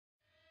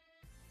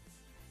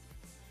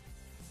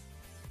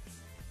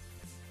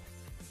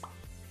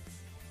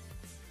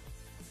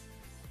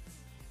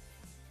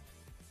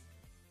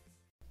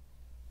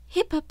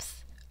Hey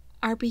pups,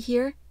 RP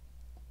here,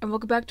 and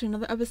welcome back to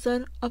another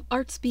episode of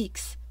Art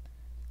Speaks.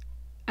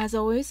 As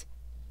always,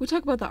 we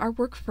talk about the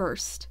artwork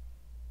first.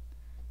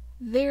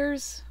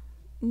 There's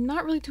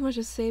not really too much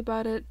to say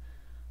about it,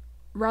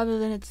 rather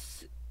than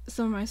it's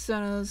some of my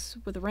sonos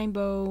with a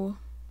rainbow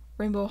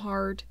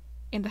heart,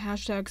 and the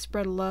hashtag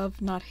spread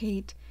love, not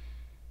hate.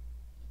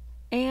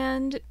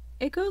 And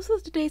it goes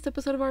with today's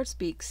episode of Art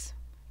Speaks,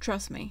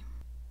 trust me.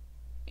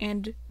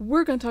 And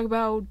we're going to talk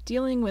about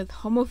dealing with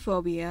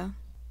homophobia.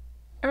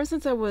 Ever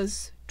since I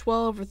was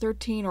 12 or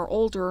 13 or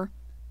older,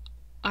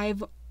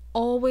 I've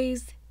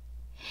always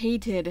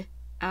hated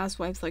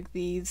asswipes like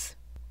these.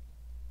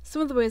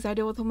 Some of the ways I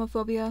deal with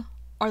homophobia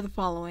are the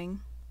following.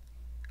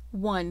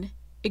 1.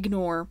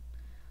 Ignore.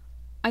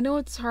 I know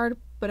it's hard,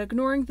 but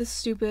ignoring this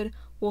stupid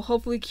will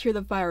hopefully cure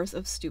the virus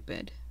of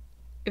stupid.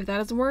 If that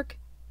doesn't work,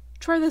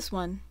 try this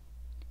one.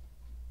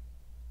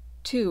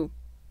 2.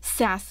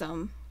 Sass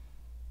 'em.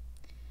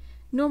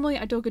 Normally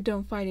I don't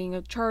condone fighting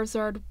a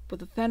Charizard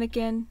with a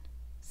Fennekin,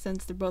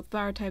 since they're both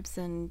fire types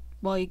and,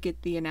 well, you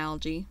get the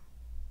analogy.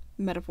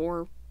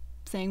 Metaphor,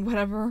 saying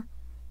whatever.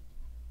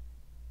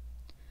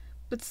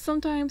 But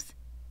sometimes,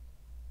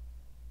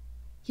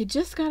 you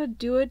just gotta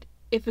do it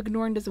if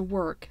ignoring doesn't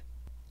work.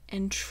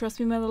 And trust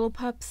me, my little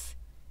pups,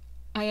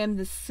 I am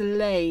the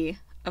slay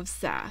of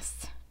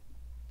sass.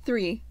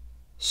 3.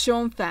 Show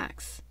 'em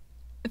facts.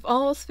 If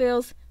all else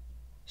fails,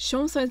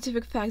 show 'em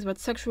scientific facts about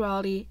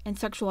sexuality and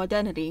sexual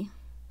identity.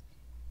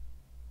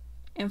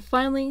 And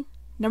finally,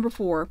 number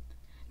 4.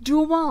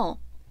 Do 'em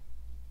all.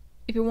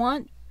 If you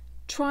want,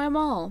 try 'em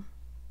all.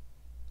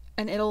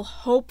 And it'll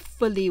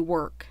hopefully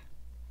work.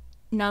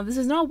 Now, this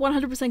is not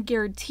 100%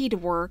 guaranteed to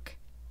work,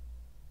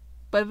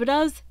 but if it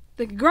does,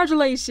 then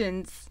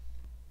congratulations!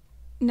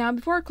 Now,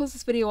 before I close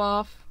this video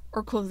off,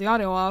 or close the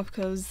audio off,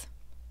 because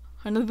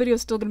I know the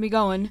video's still gonna be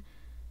going,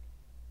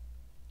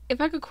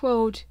 if I could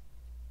quote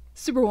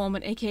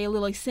Superwoman, aka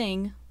Lily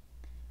Singh,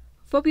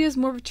 phobia is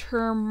more of a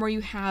term where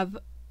you have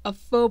a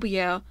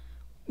phobia,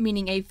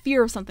 meaning a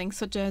fear of something,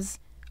 such as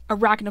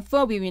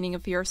arachnophobia, meaning a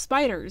fear of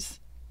spiders.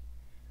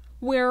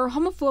 Where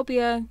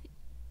homophobia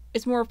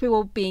is more of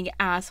people being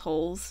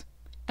assholes,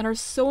 and are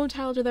so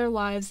entitled to their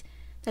lives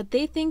that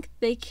they think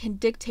they can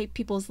dictate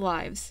people's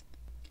lives.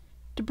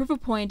 To prove a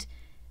point,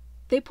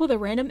 they pull the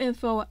random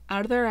info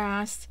out of their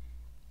ass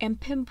and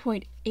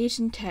pinpoint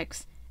ancient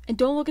texts, and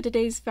don't look at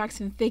today's facts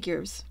and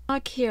figures.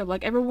 Not care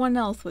like everyone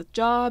else with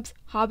jobs,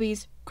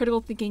 hobbies,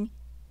 critical thinking,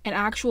 and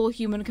actual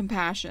human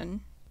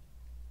compassion.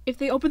 If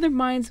they open their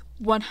minds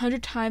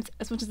 100 times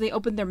as much as they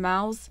open their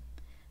mouths,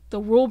 the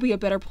world will be a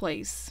better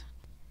place.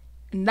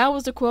 And that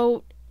was the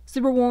quote,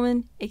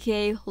 Superwoman,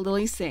 aka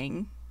Lily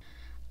Singh.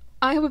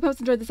 I hope you pups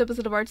enjoyed this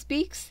episode of Art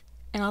Speaks,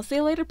 and I'll see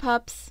you later,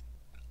 pups.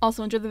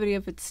 Also, enjoy the video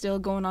if it's still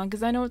going on,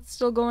 because I know it's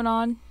still going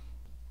on.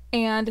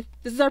 And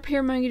this is our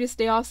peer reminding you to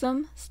stay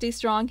awesome, stay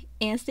strong,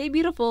 and stay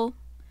beautiful.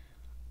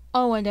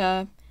 Oh, and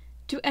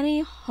to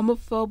any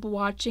homophobe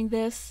watching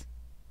this,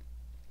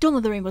 don't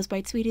let the rainbows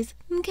bite, sweeties.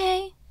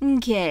 Okay?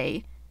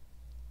 Okay.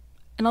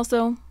 And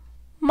also,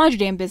 mind your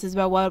damn business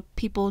about what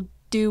people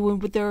do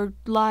with their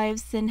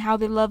lives and how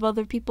they love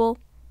other people.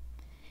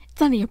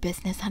 It's none of your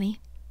business, honey.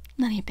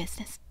 None of your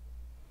business.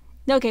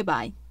 Okay,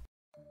 bye.